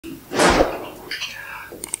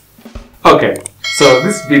Okay, so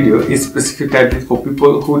this video is specifically for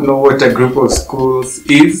people who know what a group of schools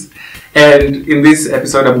is, and in this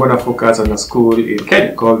episode I'm going to focus on a school in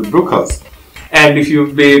Kenya called Brookhouse. And if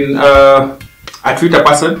you've been a Twitter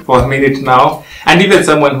person for a minute now, and even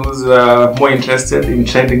someone who's more interested in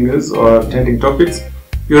trending news or trending topics,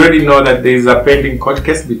 you already know that there is a pending court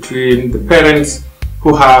case between the parents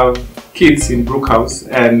who have kids in Brookhouse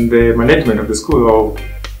and the management of the school, or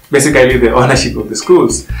basically the ownership of the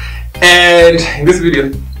schools. And in this video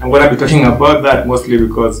I'm going to be talking about that mostly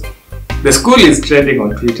because the school is trending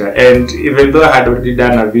on Twitter, and even though I had already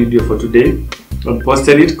done a video for today and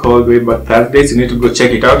posted it called Way Back Thursdays, you need to go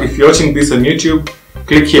check it out. If you're watching this on YouTube,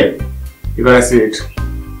 click here, you're gonna see it.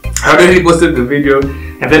 I already posted the video,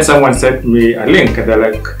 and then someone sent me a link and they're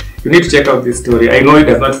like, you need to check out this story. I know it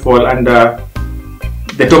does not fall under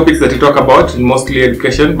the topics that we talk about, mostly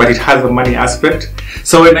education, but it has a money aspect.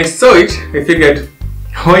 So when I saw it, I figured,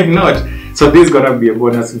 why not? So this is gonna be a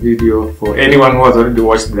bonus video for anyone who has already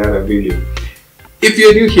watched the other video. If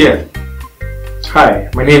you're new here, hi,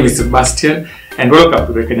 my name is Sebastian, and welcome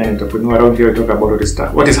to the Kenyan Entrepreneur. Around here we talk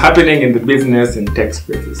about what is happening in the business and tech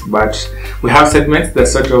spaces. But we have segments that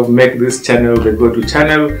sort of make this channel the go-to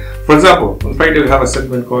channel. For example, on Friday we have a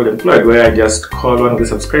segment called Employed, where I just call one of the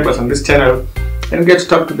subscribers on this channel and get to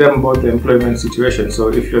talk to them about the employment situation. So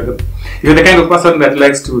if you're the kind of person that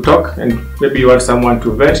likes to talk and maybe you want someone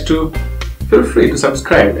to vent to, feel free to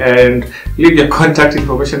subscribe and leave your contact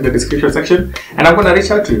information in the description section, and I'm gonna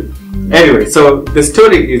reach out to you. Anyway, so the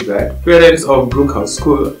story is that parents of Brookhouse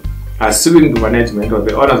School are suing the management or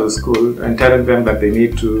the owners of the school and telling them that they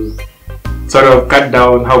need to sort of cut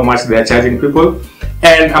down how much they are charging people.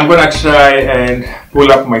 And I'm gonna try and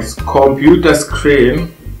pull up my computer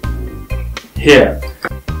screen here.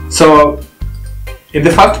 So in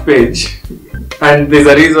the first page, and there's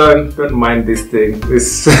a reason, don't mind this thing,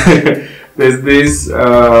 this there's this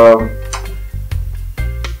I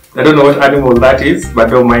don't know what animal that is, but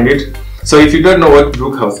don't mind it. So if you don't know what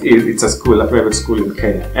Brookhouse is, it's a school, a private school in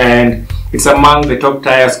Kenya, and it's among the top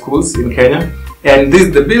tier schools in Kenya, and this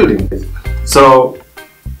is the building. So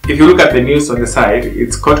if you look at the news on the side,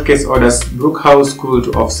 it's court case orders Brookhouse School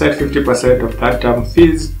to offset 50% of third term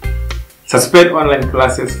fees, suspend online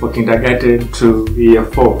classes for kindergarten to year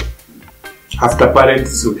 4 after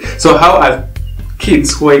parents sue. So how are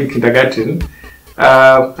kids who are in kindergarten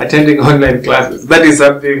attending online classes? That is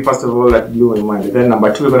something, first of all, that blew my mind. Then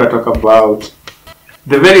number two, we're going to talk about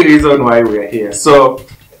the very reason why we are here. So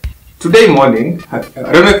today morning, I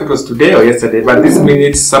don't know if it was today or yesterday, but these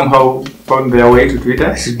minutes somehow found their way to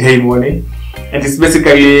Twitter today morning, and it's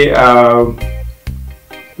basically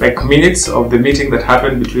like minutes of the meeting that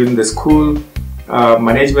happened between the school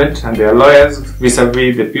management and their lawyers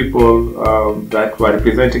vis-a-vis the people that were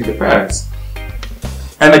representing the parents.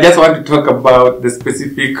 And I just want to talk about the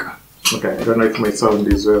specific, okay, I don't know if my sound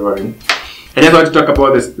is wavering. I just want to talk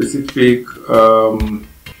about the specific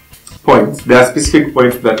points. There are specific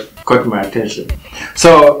points that caught my attention.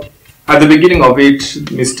 So at the beginning of it,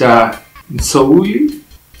 Mr. Nsouli,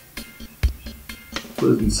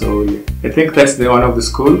 who's Nsouli? I think that's the owner of the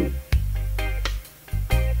school.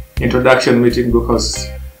 Introduction meeting, because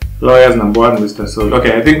lawyers number one, Mr. Nsouli.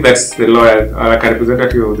 Okay, I think that's the lawyer, like a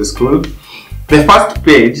representative of the school. The first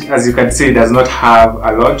page, as you can see, does not have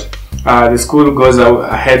a lot. The school goes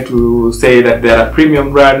ahead to say that they're a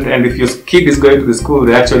premium brand, and if your kid is going to the school,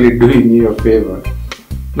 they're actually doing you a favor.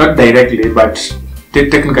 Not directly, but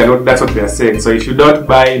technically that's what they're saying. So if you don't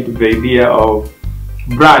buy into the idea of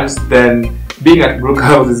brands, then being at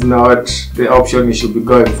Brookhouse is not the option you should be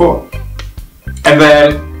going for. And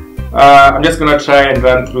then I'm just going to try and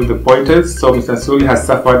run through the pointers. So Mr. Nsouli has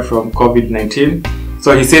suffered from COVID-19.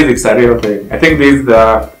 So he says it's a real thing. I think this is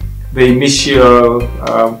the initial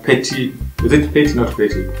petty, is it petty, not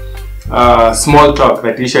petty, small talk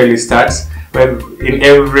that usually starts when in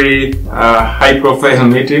every high profile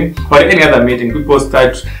meeting or any other meeting. People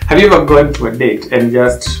start, have you ever gone to a date and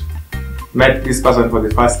just met this person for the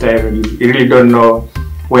first time and you really don't know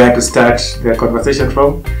where to start the conversation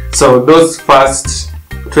from? So those first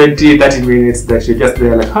 20-30 minutes that you're just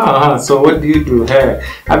there like, so what do you do here?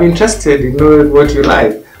 I'm interested in knowing what you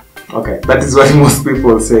like. Okay, that is what most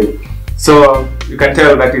people say. So you can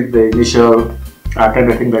tell that is the initial kind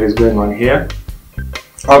of thing that is going on here.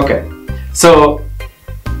 Okay, so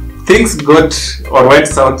things went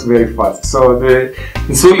south very fast. So the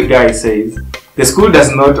Nsouli guy says the school does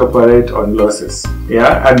not operate on losses.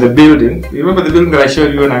 Yeah, and the building, you remember the building that I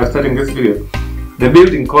showed you when I was starting this video? The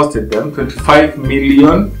building costed them $25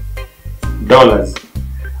 million.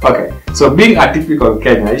 Okay, so being a typical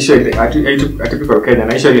Kenyan,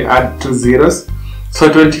 I usually add 2 zeros. So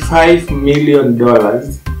 $25 million,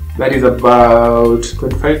 that is about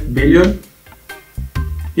 25 billion?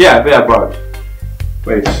 Yeah, thereabout.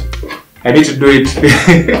 Wait, I need to do it.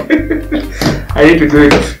 I need to do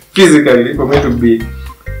it physically for me to be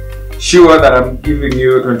sure that I'm giving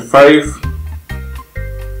you $25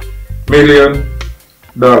 million.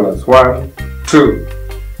 1, 2.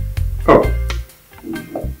 Oh.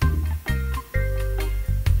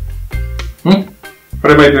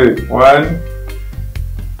 What am I doing? 1,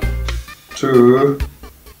 2,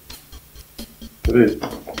 3.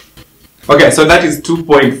 Okay, so that is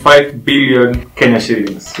 2.5 billion Kenya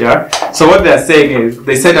shillings. Yeah. So what they are saying is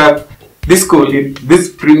they set up this school, this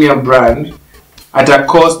premium brand, at a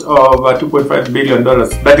cost of $2.5 billion.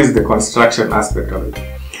 That is the construction aspect of it.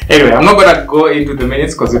 Anyway, I'm not gonna go into the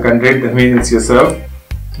minutes because you can read the minutes yourself.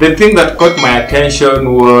 The thing that caught my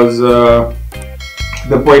attention was the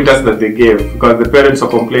pointers that they gave, because the parents are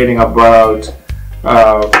complaining about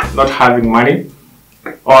not having money,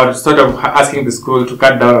 or sort of asking the school to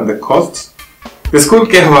cut down on the costs. The school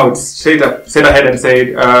came out straight ahead and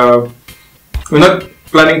said, we're not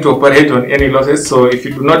planning to operate on any losses, so if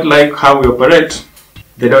you do not like how we operate,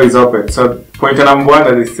 the door is open. So pointer number 1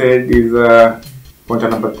 that they said is pointer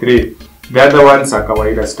number 3. The other ones are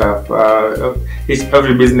kawaida stuff.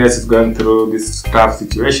 Every business is going through this tough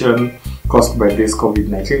situation caused by this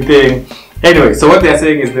COVID-19 thing. Anyway, so what they are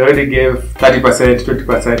saying is they already gave 30%,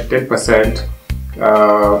 20%,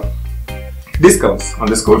 10% discounts on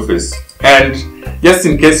the school fees. And just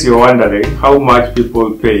in case you're wondering how much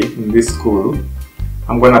people pay in this school,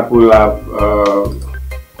 I'm gonna pull up.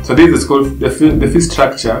 So this is the school, the fee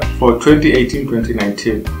structure for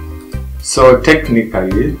 2018-2019. So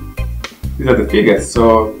technically, these are the figures.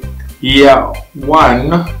 So year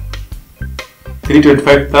 1,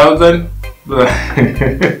 325,000.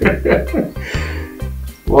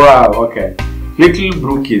 Wow. Okay. Little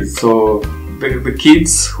Brookies. So the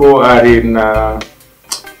kids who are in not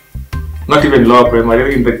even lower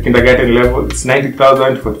primary, in the kindergarten level, it's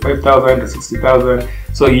 90,000, 45,000, 60,000.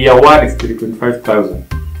 So year 1 is 325,000.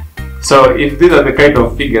 So if these are the kind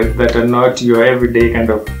of figures that are not your everyday kind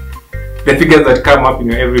of, the figures that come up in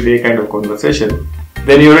your everyday kind of conversation,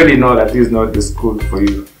 then you already know that this is not the school for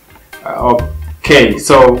you. Okay,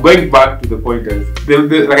 so going back to the pointers,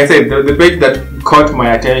 like I said, the page that caught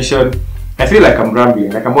my attention, I feel like I'm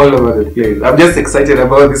rambling, like I'm all over the place. I'm just excited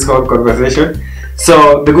about this whole conversation.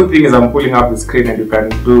 So the good thing is I'm pulling up the screen and you can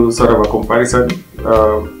do sort of a comparison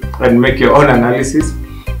and make your own analysis.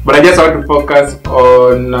 But I just want to focus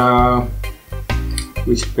on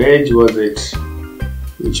which page was it?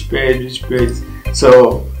 Which page?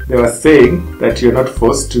 So they were saying that you're not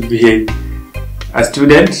forced to be a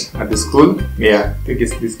student at the school. Yeah, I think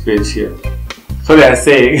it's this page here. So they are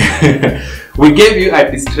saying we gave you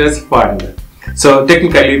a distress fund. So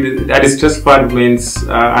technically a distress fund means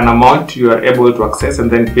an amount you are able to access and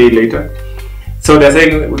then pay later. So they're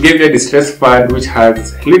saying we gave you a distress fund which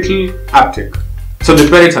has little uptake. So the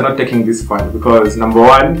parents are not taking this fund because number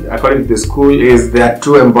 1, according to the school, is they are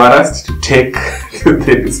too embarrassed to take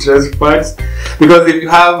the distress funds. Because if you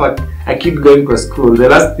have a kid going to school, the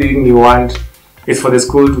last thing you want is for the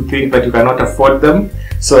school to think that you cannot afford them.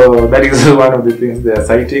 So that is one of the things they are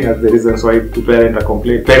citing as the reasons why the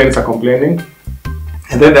parents are complaining.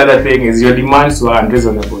 And then the other thing is your demands were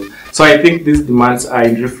unreasonable. So I think these demands are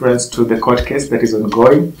in reference to the court case that is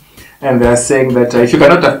ongoing. And they are saying that if you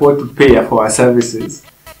cannot afford to pay for our services,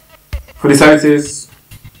 for the services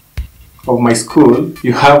of my school,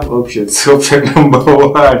 you have options. Option number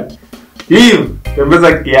 1, leave.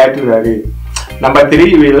 Number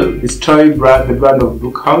 3, will destroy the brand of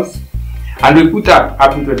Brookhouse, and we put up to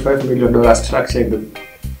 $25 million structure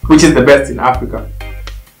which is the best in Africa.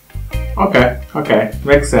 Okay,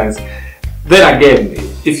 makes sense. Then again,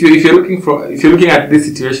 if you're looking at this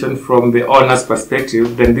situation from the owner's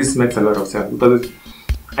perspective, then this makes a lot of sense, because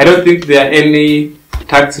I don't think there are any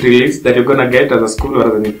tax reliefs that you're gonna get as a school or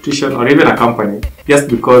as an institution or even a company just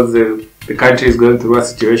because the country is going through a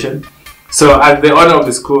situation. So as the owner of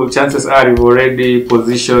the school, chances are you've already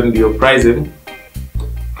positioned your pricing.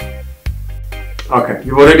 Okay,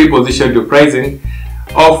 you've already positioned your pricing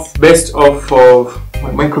based off of,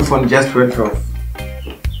 my microphone just went off.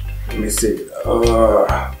 Let me see.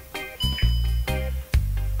 1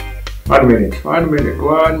 minute.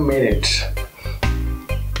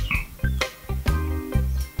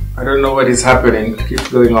 I don't know what is happening. It keeps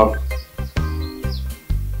going off.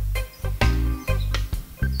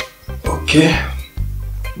 Okay,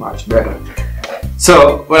 much better.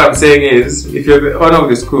 So what I'm saying is, if you're the owner of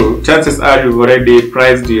the school, chances are you've already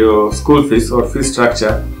priced your school fees or fee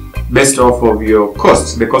structure based off of your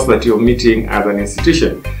cost, the cost that you're meeting as an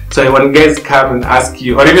institution. So when guys come and ask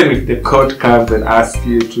you, or even if the court comes and asks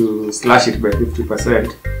you to slash it by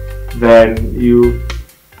 50%, then you,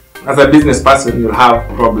 as a business person, you'll have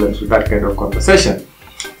problems with that kind of conversation.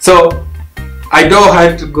 So I don't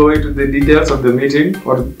have to go into the details of the meeting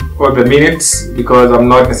or the minutes because I'm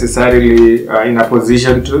not necessarily in a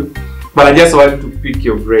position to, but I just want to pick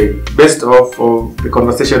your brain based off of the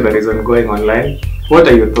conversation that is ongoing online. What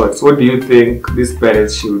are your thoughts? What do you think these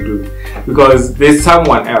parents should do? Because there's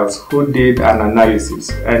someone else who did an analysis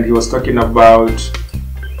and he was talking about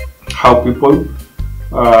how people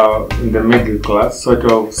in the middle class sort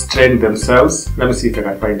of strain themselves. Let me see if I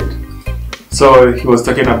can find it. So he was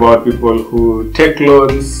talking about people who take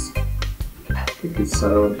loans. I think it's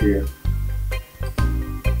around here.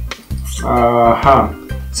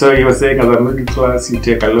 So he was saying, as a middle class, you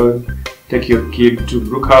take a loan, take your kid to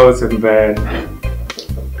Brookhouse, and then I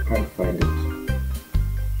can't find it.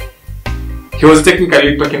 He was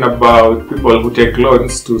technically talking about people who take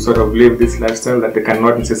loans to sort of live this lifestyle that they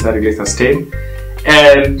cannot necessarily sustain,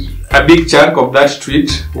 and a big chunk of that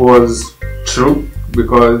tweet was true.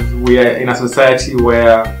 Because we are in a society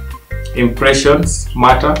where impressions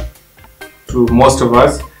matter to most of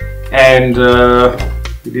us, and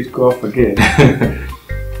we did go off again.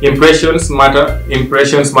 Impressions matter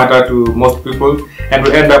to most people, and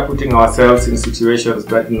we end up putting ourselves in situations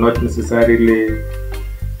that not necessarily,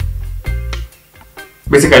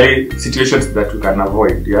 basically situations that we can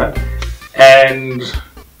avoid, yeah. And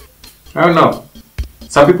I don't know.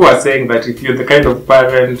 Some people are saying that if you're the kind of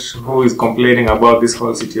parent who is complaining about this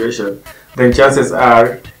whole situation, then chances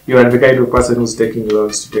are you are the kind of person who's taking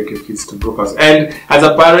loans to take your kids to Brookhouse. And as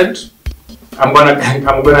a parent, I'm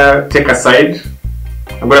gonna take a side.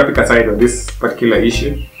 I'm gonna pick a side on this particular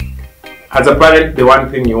issue. As a parent, the one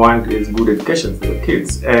thing you want is good education for your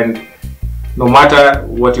kids, and no matter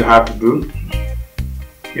what you have to do,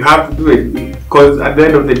 you have to do it, because at the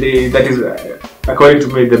end of the day, that is, according to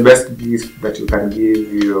me, the best gift that you can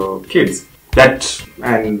give your kids. That,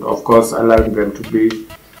 and of course, allowing them to be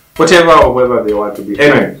whatever or whoever they want to be.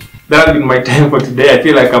 Anyway, that has been my time for today. I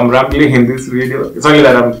feel like I'm rambling in this video. It's only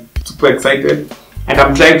that I'm super excited and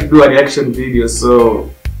I'm trying to do a reaction video, so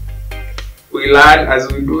we learn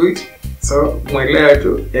as we do it. So,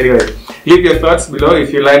 anyway, leave your thoughts below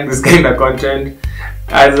if you like this kind of content,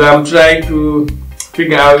 as I'm trying to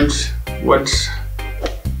figure out what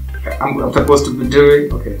I'm supposed to be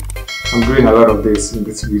doing. Okay, I'm doing a lot of this in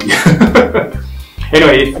this video.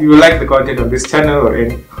 Anyway, if you like the content on this channel or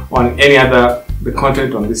on any other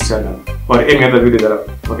content on this channel or any other video that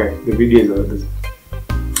the videos are this,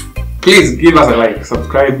 please give us a like,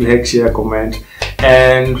 subscribe, like, share, comment,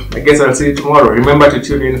 and I guess I'll see you tomorrow. Remember to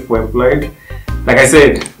tune in for Employed. Like I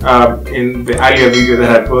said in the earlier video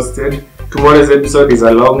that I posted, tomorrow's episode is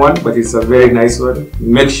a long one, but it's a very nice one.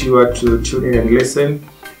 Make sure to tune in and listen.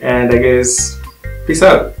 And I guess, peace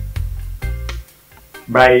out.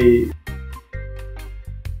 Bye.